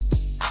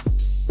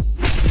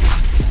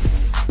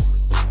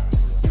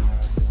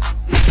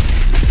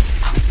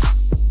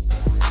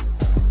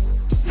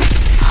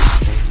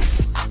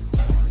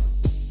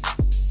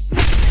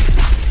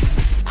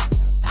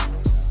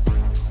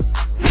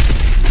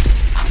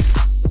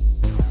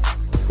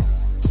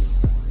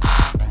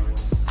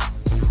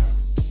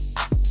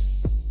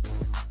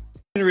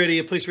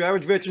a place where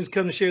average veterans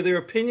come to share their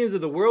opinions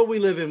of the world we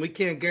live in. We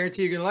can't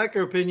guarantee you're going to like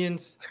our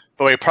opinions.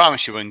 But we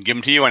promise you, we can give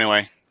them to you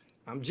anyway.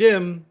 I'm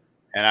Jim.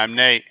 And I'm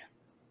Nate.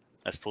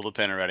 Let's pull the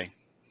pin already.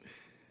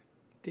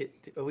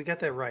 We got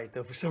that right,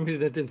 though. For some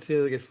reason, that didn't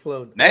seem like it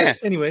flowed. Man,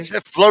 anyway.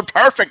 It flowed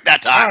perfect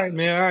that time. All right,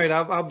 man. All right,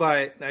 I'll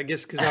buy it. I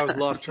guess because I was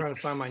lost trying to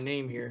find my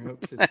name here.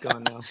 Oops, it's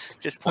gone now.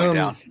 Just point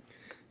down.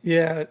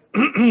 Yeah,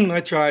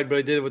 I tried, but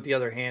I did it with the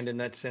other hand, and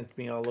that sent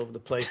me all over the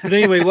place. But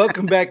anyway,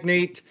 welcome back,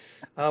 Nate.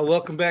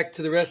 Welcome back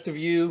to the rest of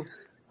you.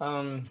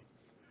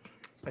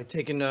 By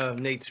taking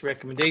Nate's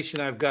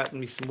recommendation, I've gotten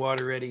me some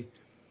water ready.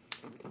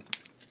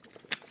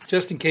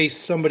 Just in case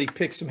somebody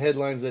picks some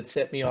headlines that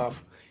set me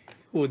off.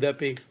 What would that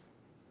be?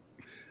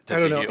 I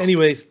don't know.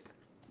 Anyways,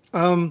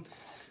 so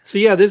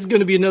yeah, this is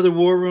going to be another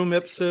War Room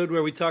episode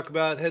where we talk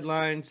about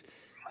headlines,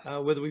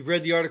 whether we've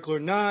read the article or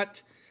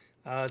not.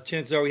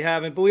 Chances are we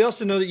haven't, but we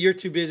also know that you're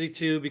too busy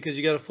too because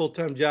you got a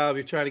full-time job.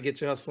 You're trying to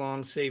get your hustle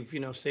on, save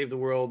the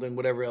world and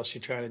whatever else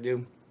you're trying to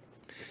do.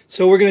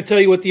 So we're going to tell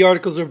you what the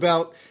articles are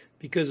about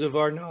because of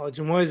our knowledge.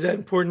 And why is that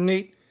important,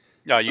 Nate?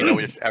 Yeah,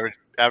 we just average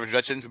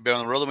veterans. We've been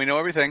on the road and we know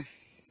everything.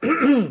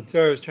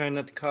 Sorry, I was trying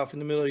not to cough in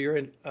the middle of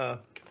your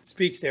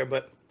speech there,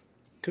 but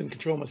couldn't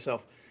control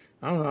myself.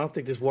 I don't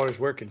think this water's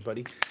working,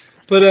 buddy.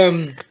 But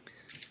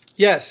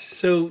yes,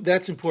 so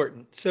that's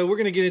important. So we're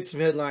going to get into some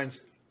headlines.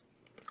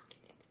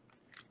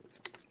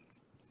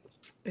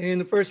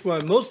 And the first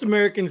one, most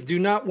Americans do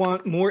not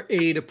want more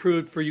aid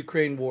approved for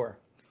Ukraine war.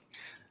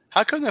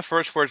 How come the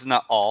first word's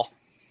not all?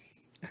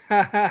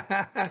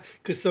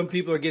 Because some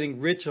people are getting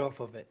rich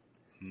off of it.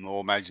 No,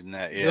 imagine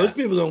that, yeah. Those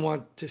people don't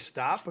want to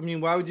stop. I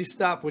mean, why would you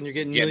stop when you're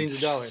getting millions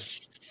of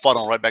dollars?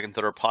 Funnel right back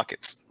into their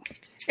pockets.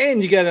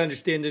 And you got to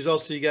understand,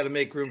 you got to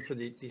make room for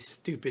these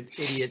stupid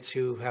idiots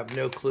who have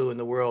no clue in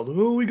the world.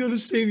 Oh, we got to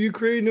save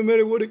Ukraine no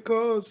matter what it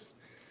costs.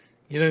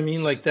 You know what I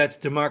mean? Like, that's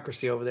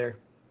democracy over there.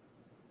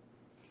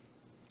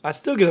 I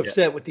still get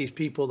upset with these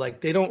people. Like,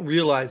 they don't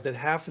realize that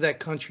half of that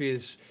country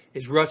is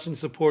Russian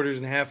supporters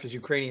and half is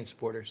Ukrainian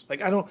supporters.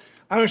 Like, I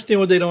understand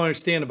what they don't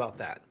understand about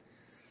that.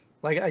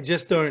 Like, I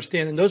just don't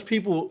understand. And those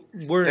people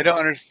weren't. They don't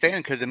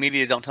understand because the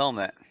media don't tell them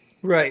that.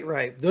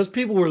 Right. Those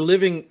people were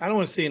living, I don't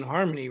want to say in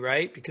harmony,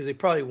 right? Because they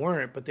probably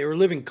weren't, but they were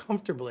living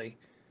comfortably,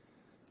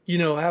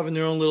 having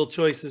their own little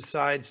choices,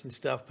 sides and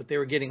stuff, but they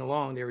were getting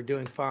along. They were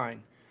doing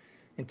fine.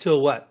 Until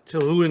what?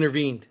 Till who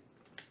intervened?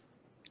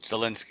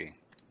 Zelensky.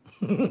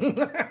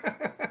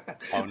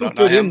 Oh, no,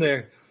 put him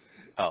there.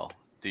 Oh,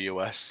 the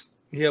U.S.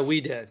 Yeah, we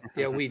did.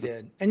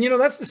 And,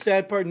 that's the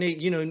sad part,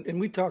 Nate, and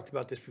we talked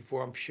about this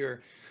before, I'm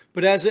sure.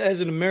 But as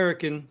an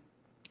American,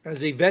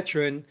 as a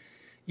veteran,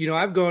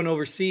 I've gone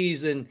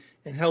overseas and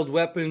held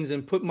weapons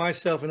and put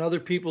myself in other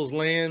people's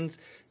lands,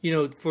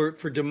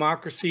 for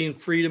democracy and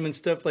freedom and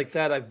stuff like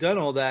that. I've done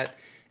all that.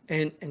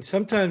 And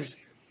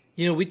sometimes,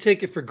 we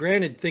take it for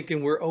granted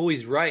thinking we're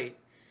always right.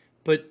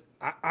 But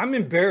I'm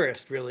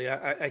embarrassed, really.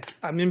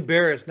 I'm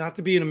embarrassed not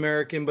to be an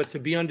American, but to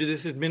be under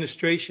this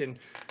administration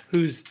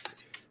who's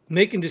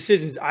making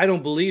decisions I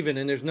don't believe in,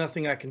 and there's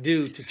nothing I can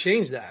do to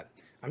change that.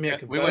 I mean, I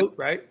can vote,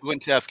 right? We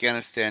went to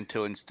Afghanistan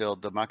to instill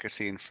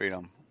democracy and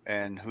freedom.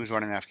 And who's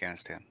running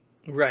Afghanistan?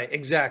 Right,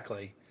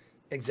 exactly.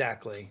 And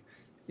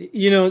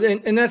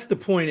that's the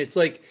point. It's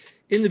like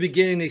in the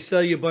beginning, they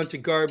sell you a bunch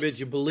of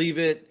garbage. You believe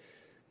it,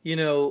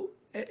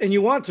 and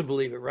you want to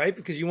believe it, right?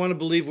 Because you want to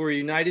believe we're a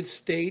United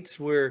States,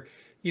 we're,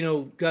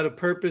 got a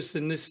purpose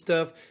and this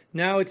stuff.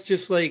 Now it's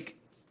just like,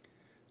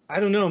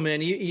 I don't know,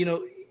 man.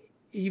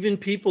 Even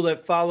people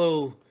that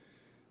follow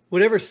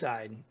whatever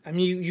side, I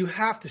mean, you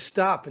have to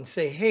stop and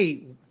say,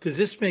 hey, does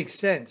this make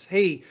sense?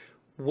 Hey,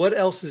 what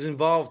else is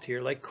involved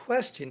here? Like,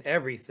 question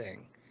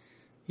everything.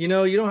 You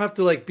don't have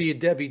to be a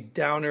Debbie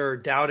Downer or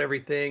doubt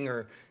everything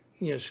or,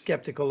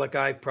 skeptical. Like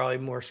I probably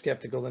more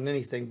skeptical than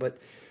anything, but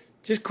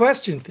just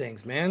question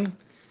things, man.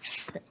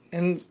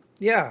 And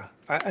yeah,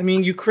 I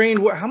mean,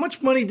 Ukraine, how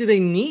much money do they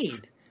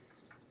need?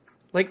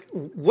 Like,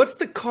 what's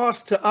the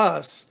cost to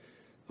us?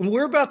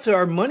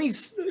 Our money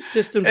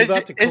system's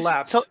about to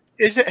collapse. So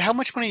is it how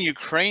much money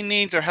Ukraine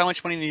needs or how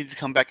much money needs to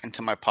come back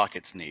into my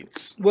pockets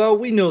needs? Well,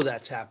 we know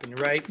that's happening,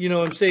 right?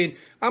 I'm saying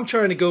I'm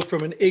trying to go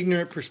from an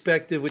ignorant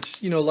perspective,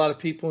 which, a lot of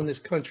people in this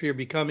country are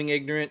becoming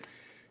ignorant.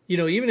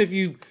 Even if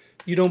you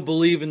don't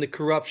believe in the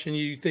corruption,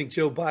 you think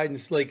Joe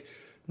Biden's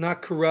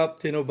not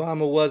corrupt and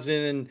Obama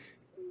wasn't and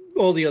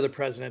all the other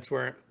presidents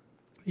weren't.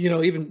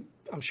 Even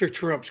I'm sure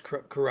Trump's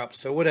corrupt,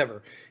 so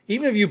whatever.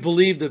 Even if you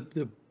believe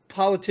the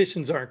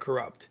politicians aren't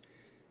corrupt,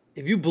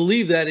 if you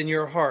believe that in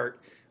your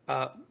heart,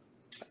 I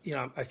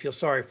feel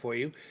sorry for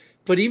you.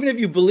 But even if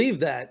you believe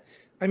that,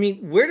 I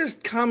mean, where does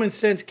common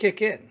sense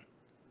kick in?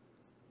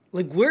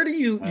 Like, where do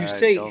you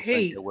say,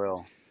 hey,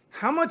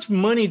 how much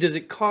money does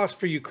it cost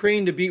for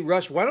Ukraine to beat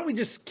Russia? Why don't we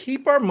just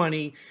keep our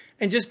money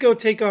and just go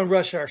take on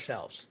Russia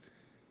ourselves?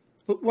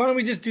 Why don't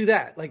we just do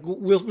that? Like,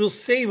 we'll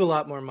save a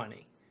lot more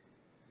money.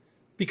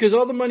 Because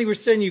all the money we're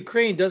sending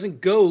Ukraine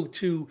doesn't go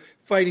to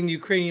fighting the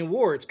Ukrainian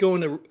war. It's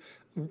going to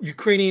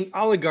Ukrainian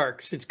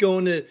oligarchs. It's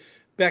going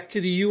back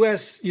to the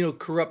U.S.,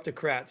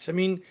 corruptocrats. I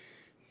mean,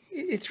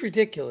 It's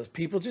ridiculous.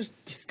 People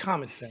just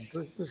common sense.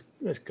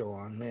 Let's go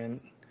on, man.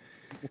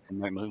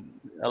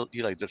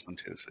 You like this one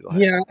too, so go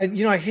ahead.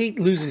 Yeah, I hate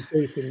losing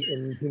faith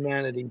in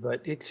humanity,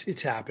 but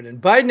it's happening.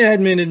 Biden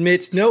admin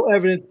admits no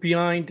evidence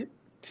behind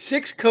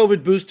 6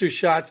 COVID booster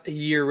shots a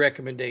year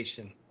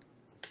recommendation.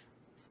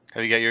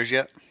 Have you got yours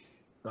yet?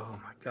 Oh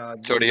my God!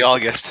 It's already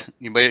August.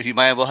 You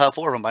might well have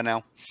 4 of them by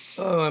now.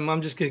 Oh,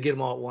 I'm just gonna get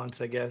them all at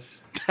once, I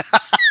guess.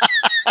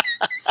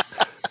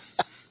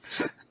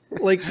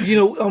 Like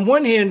on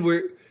one hand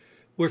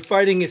we're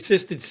fighting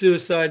assisted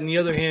suicide, and the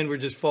other hand we're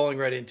just falling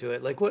right into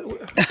it. Like what?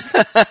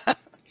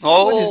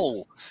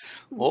 Oh,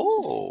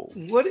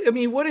 What? I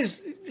mean, what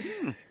is?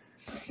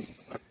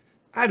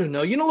 I don't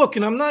know. Look,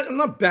 and I'm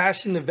not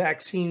bashing the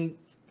vaccine,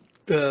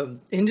 the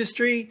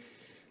industry,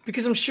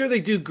 because I'm sure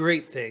they do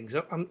great things.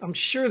 I'm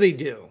sure they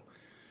do.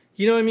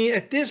 You know what I mean?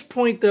 At this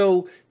point,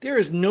 though, there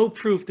is no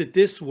proof that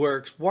this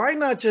works. Why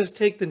not just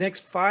take the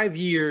next 5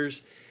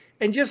 years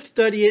and just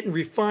study it and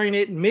refine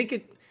it and make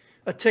it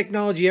a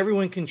technology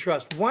everyone can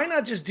trust? Why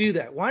not just do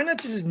that? Why not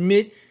just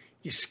admit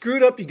you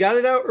screwed up, you got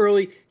it out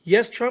early?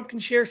 Yes, Trump can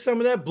share some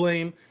of that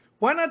blame.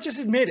 Why not just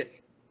admit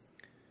it?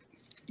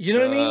 You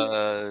know what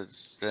I mean?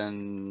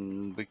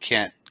 Then we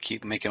can't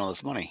keep making all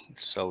this money,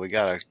 so we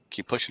gotta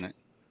keep pushing it.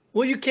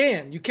 Well, you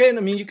can. You can.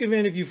 I mean, you can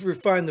if you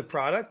refine the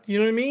product. You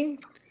know what I mean?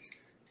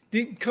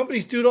 The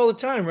companies do it all the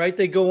time, right?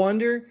 They go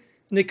under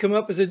and they come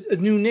up as a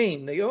new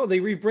name. They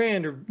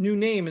rebrand or new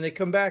name, and they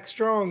come back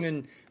strong,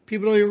 and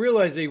people don't even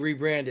realize they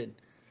rebranded.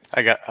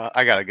 I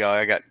gotta go.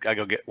 I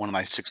go get one of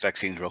my 6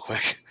 vaccines real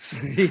quick.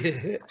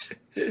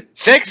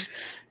 6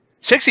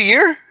 a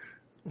year?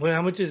 Well,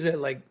 how much is it?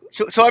 Like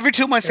so every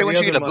 2 months they want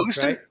you to get a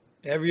booster? Right?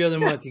 Every other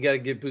month you got to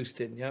get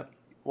boosted. Yep.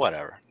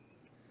 Whatever.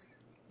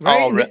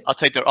 Right? I'll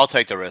take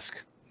the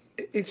risk.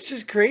 It's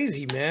just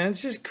crazy, man.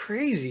 It's just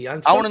crazy. I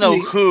want to know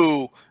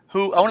who. I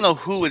want to know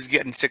who is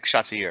getting 6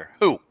 shots a year.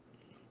 Who?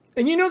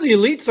 And the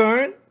elites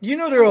aren't.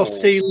 They're all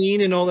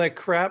saline and all that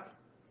crap.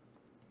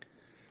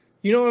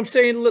 You know what I'm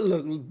saying?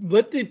 Look,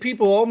 let the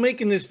people all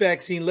making this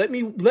vaccine, let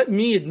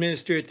me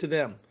administer it to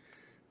them.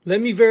 Let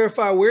me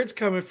verify where it's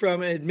coming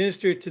from and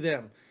administer it to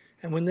them.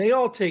 And when they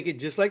all take it,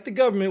 just like the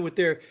government with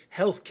their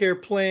health care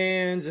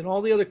plans and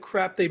all the other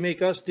crap they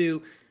make us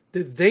do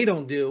that they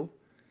don't do,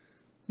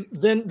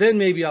 then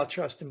maybe I'll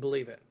trust and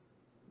believe it.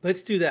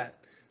 Let's do that.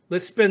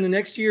 Let's spend the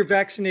next year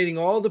vaccinating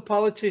all the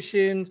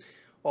politicians,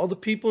 all the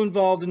people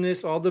involved in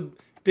this, all the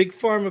big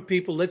pharma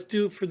people. Let's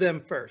do it for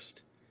them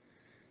first.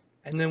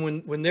 And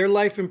then when their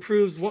life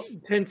improves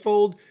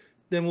tenfold,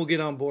 then we'll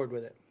get on board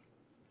with it.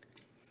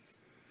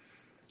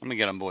 Let me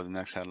get on board the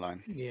next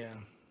headline. Yeah.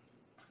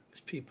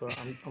 These people,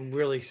 I'm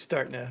really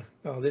starting to.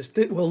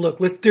 Well,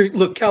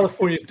 look,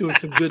 California's doing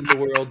some good in the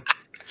world.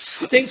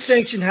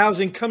 State-sanctioned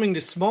housing coming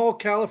to small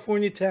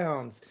California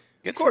towns.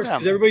 Of course,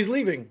 because everybody's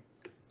leaving.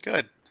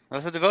 Good.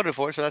 That's what they voted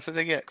for, so that's what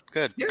they get.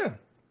 Good. Yeah.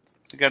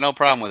 You got no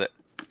problem with it.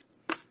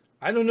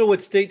 I don't know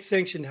what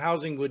state-sanctioned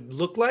housing would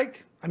look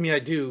like. I mean, I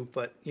do,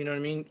 but you know what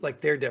I mean? Like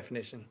their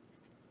definition.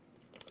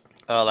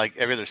 Like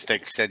every other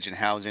state-sanctioned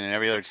housing in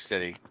every other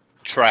city.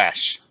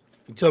 Trash.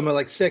 You talking about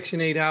like Section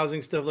 8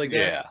 housing, stuff like that?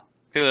 Yeah.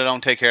 People that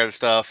don't take care of the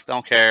stuff,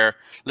 don't care,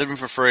 living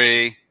for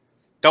free,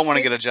 don't want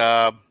to get a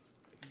job.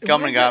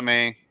 Government got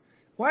me.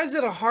 Why is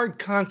that a hard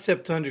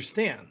concept to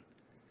understand?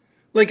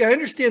 Like, I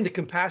understand the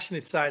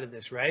compassionate side of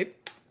this, right?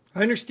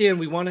 I understand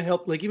we want to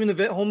help, like even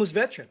the homeless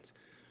veterans.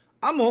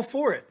 I'm all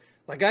for it.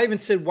 Like I even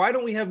said, why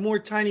don't we have more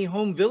tiny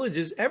home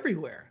villages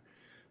everywhere?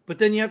 But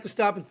then you have to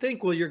stop and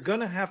think, well, you're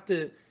going to have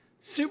to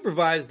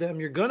supervise them.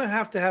 You're going to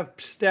have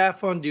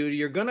staff on duty.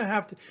 You're going to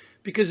have to,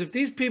 because if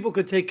these people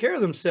could take care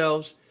of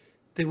themselves,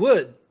 they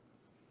would.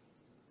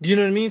 Do you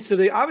know what I mean? So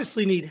they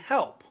obviously need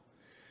help.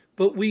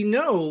 But we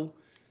know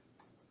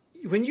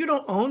when you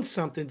don't own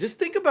something, just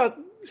think about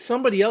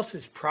somebody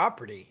else's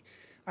property.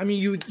 I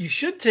mean, you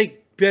should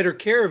take better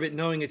care of it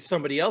knowing it's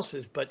somebody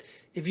else's. But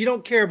if you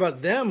don't care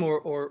about them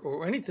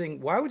or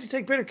anything, why would you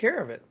take better care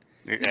of it?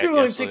 People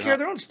don't even take care of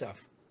their own stuff.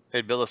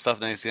 They build the stuff,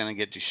 then it's going to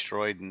get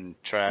destroyed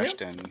and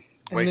trashed and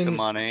waste of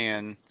money.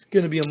 And it's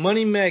going to be a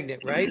money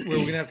magnet, right? Where we're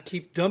going to have to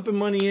keep dumping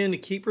money in to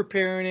keep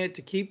repairing it,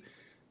 to keep,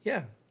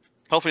 yeah.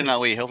 Hopefully not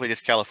we. Hopefully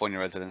just California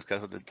residents,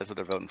 because that's what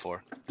they're voting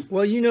for.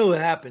 Well, you know what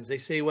happens. They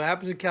say what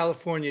happens in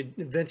California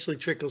eventually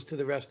trickles to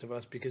the rest of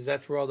us, because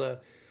that's where all the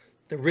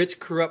rich,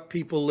 corrupt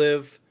people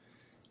live.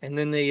 And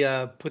then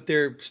they put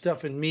their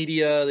stuff in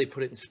media. They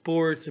put it in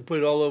sports. They put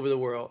it all over the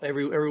world,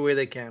 every way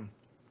they can.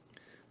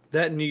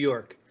 That in New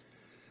York.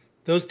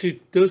 Those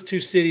two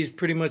cities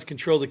pretty much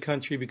control the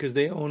country because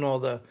they own all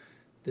the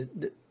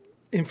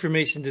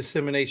information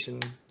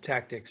dissemination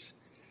tactics.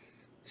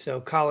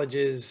 So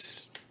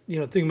colleges,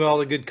 think about all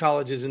the good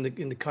colleges in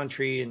the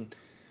country, and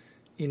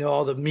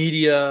all the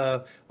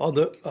media, all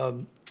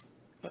the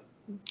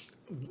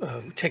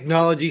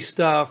technology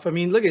stuff. I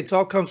mean, look, it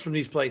all comes from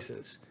these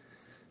places.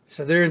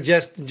 So they're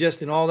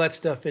ingesting all that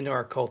stuff into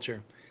our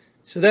culture.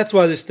 So that's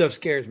why this stuff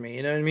scares me.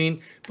 You know what I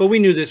mean? But we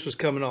knew this was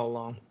coming all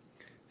along.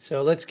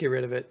 So let's get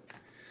rid of it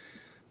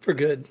for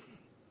good.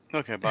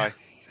 Okay, bye.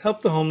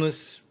 Help the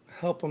homeless.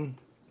 Help them.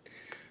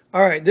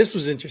 All right, this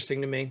was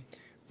interesting to me.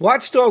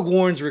 Watchdog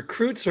warns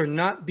recruits are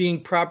not being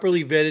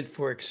properly vetted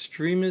for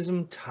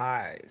extremism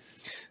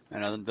ties.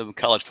 And the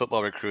college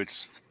football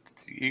recruits,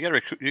 you got to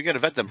recruit. You got to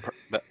vet them.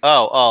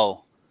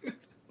 Oh,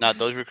 not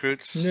those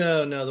recruits.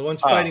 No, the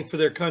ones fighting for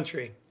their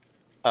country.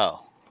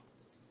 Oh,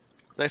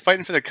 are they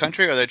fighting for their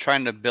country, or are they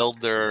trying to build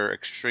their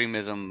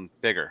extremism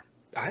bigger?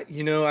 I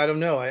don't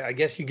know. I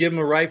guess you give them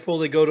a rifle,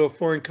 they go to a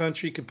foreign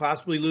country, could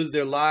possibly lose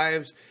their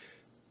lives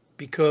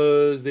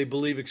because they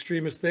believe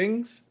extremist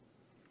things,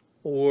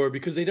 or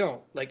because they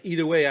don't. Like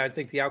either way, I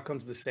think the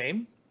outcome's the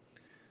same.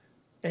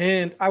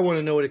 And I want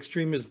to know what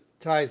extremist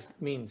ties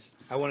means.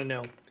 I want to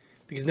know.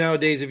 Because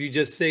nowadays, if you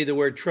just say the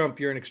word Trump,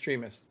 you're an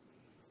extremist.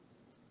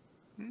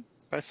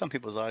 By some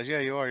people's eyes, yeah,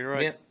 you are. You're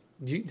right.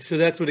 Yeah. So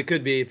that's what it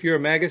could be. If you're a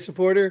MAGA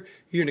supporter,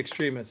 you're an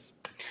extremist.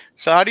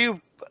 So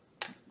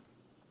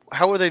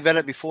how were they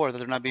vetted before that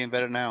they're not being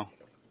vetted now?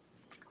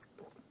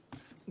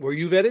 Were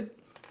you vetted?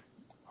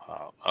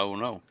 I don't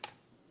know.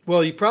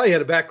 Well, you probably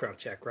had a background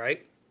check,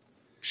 right?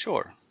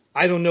 Sure.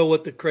 I don't know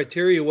what the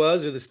criteria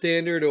was or the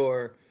standard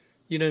or,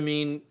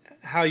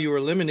 how you were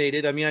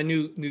eliminated. I mean, I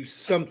knew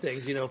some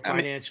things,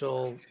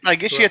 financial. I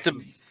guess you have to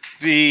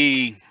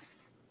be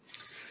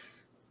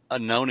a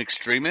known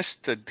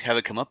extremist to have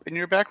it come up in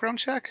your background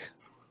check.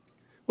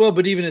 Well,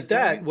 but even at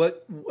that,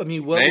 what would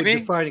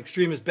define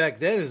extremist back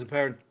then is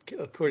apparent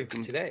according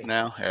to today?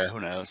 No, yeah, who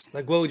knows?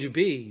 Like, what would you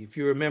be if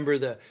you remember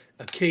a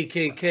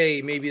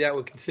KKK? Maybe that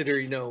would consider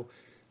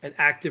an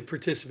active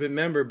participant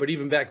member. But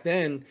even back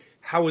then,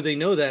 how would they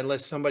know that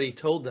unless somebody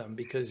told them?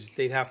 Because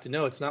they'd have to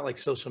know. It's not like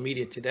social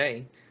media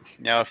today.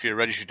 Now, if you're a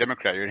registered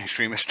Democrat, you're an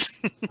extremist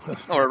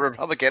or a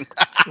Republican.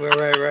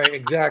 Right.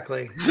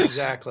 Exactly.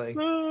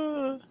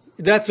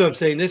 That's what I'm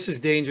saying. This is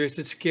dangerous.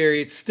 It's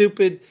scary. It's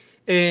stupid.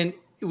 And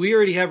we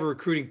already have a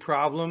recruiting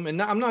problem.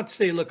 And I'm not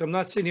sitting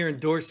here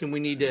endorsing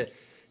we need to,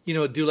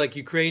 do like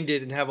Ukraine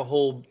did and have a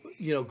whole,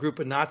 group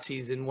of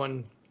Nazis in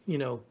one,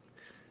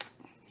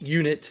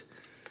 unit.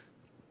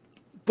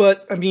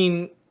 But I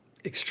mean,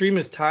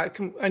 extremist tie.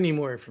 I need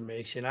more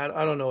information. I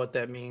don't know what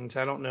that means.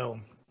 I don't know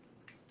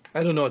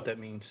what that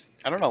means.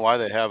 I don't know why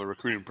they have a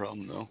recruiting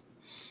problem though.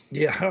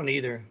 Yeah, I don't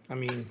either. I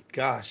mean,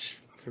 gosh,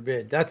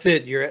 forbid. That's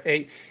it.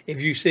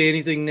 If you say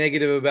anything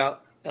negative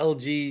about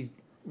LG,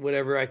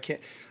 whatever, I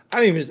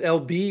don't even, is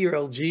LB or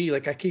LG.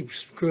 Like I keep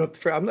screwing up.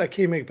 I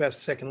can't make it past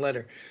the second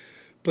letter.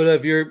 But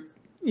if you're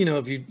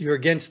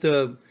against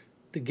the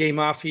gay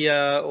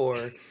mafia, or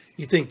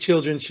you think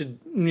children should,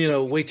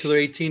 wait till they're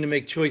 18 to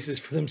make choices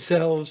for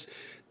themselves,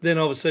 then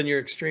all of a sudden you're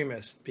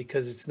extremist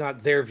because it's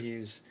not their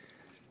views.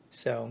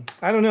 So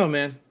I don't know,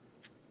 man.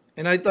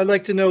 And I'd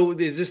like to know,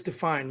 is this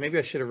defined? Maybe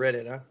I should have read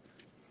it, huh?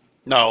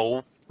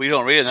 No, we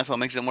don't read it. That's what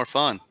makes it more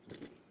fun.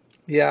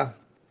 Yeah,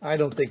 I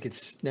don't think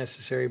it's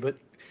necessary, but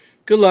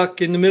good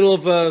luck. In the middle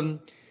of,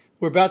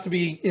 we're about to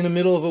be in the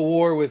middle of a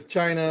war with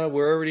China.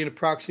 We're already in a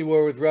proxy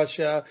war with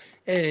Russia,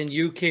 and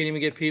you can't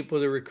even get people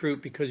to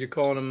recruit because you're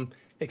calling them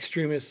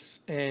extremists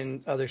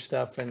and other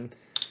stuff. And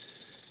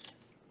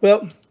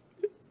well,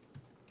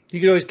 you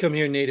can always come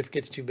here, Nate, if it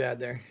gets too bad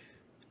there.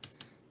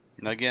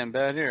 Not getting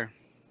bad here.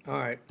 All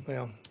right.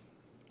 Well,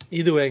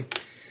 either way,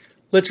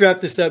 let's wrap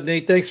this up,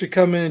 Nate. Thanks for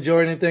coming and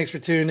joining. Thanks for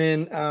tuning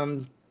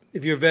in.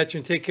 If you're a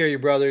veteran, take care of your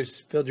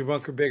brothers. Build your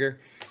bunker bigger.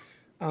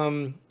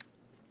 And,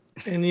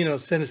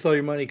 send us all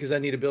your money because I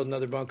need to build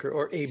another bunker,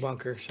 or a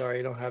bunker. Sorry,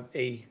 I don't have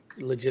a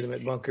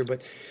legitimate bunker.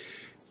 But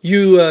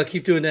you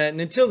keep doing that.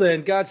 And until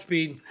then,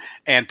 Godspeed.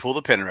 And pull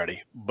the pin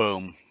ready.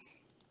 Boom.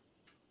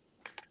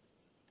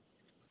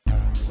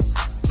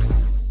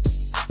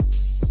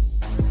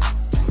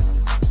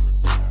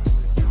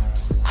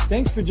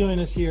 Thanks for joining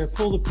us here at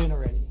Pull the Pin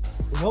Already.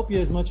 We hope you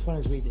had as much fun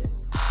as we did.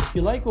 If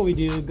you like what we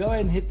do, go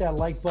ahead and hit that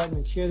like button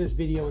and share this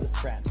video with a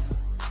friend.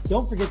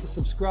 Don't forget to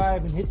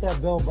subscribe and hit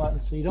that bell button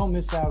so you don't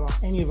miss out on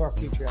any of our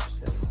future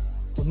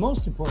episodes. But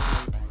most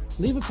importantly,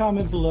 leave a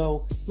comment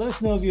below. Let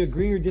us know if you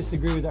agree or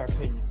disagree with our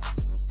opinions.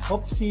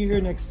 Hope to see you here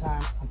next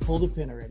time on Pull the Pin Already.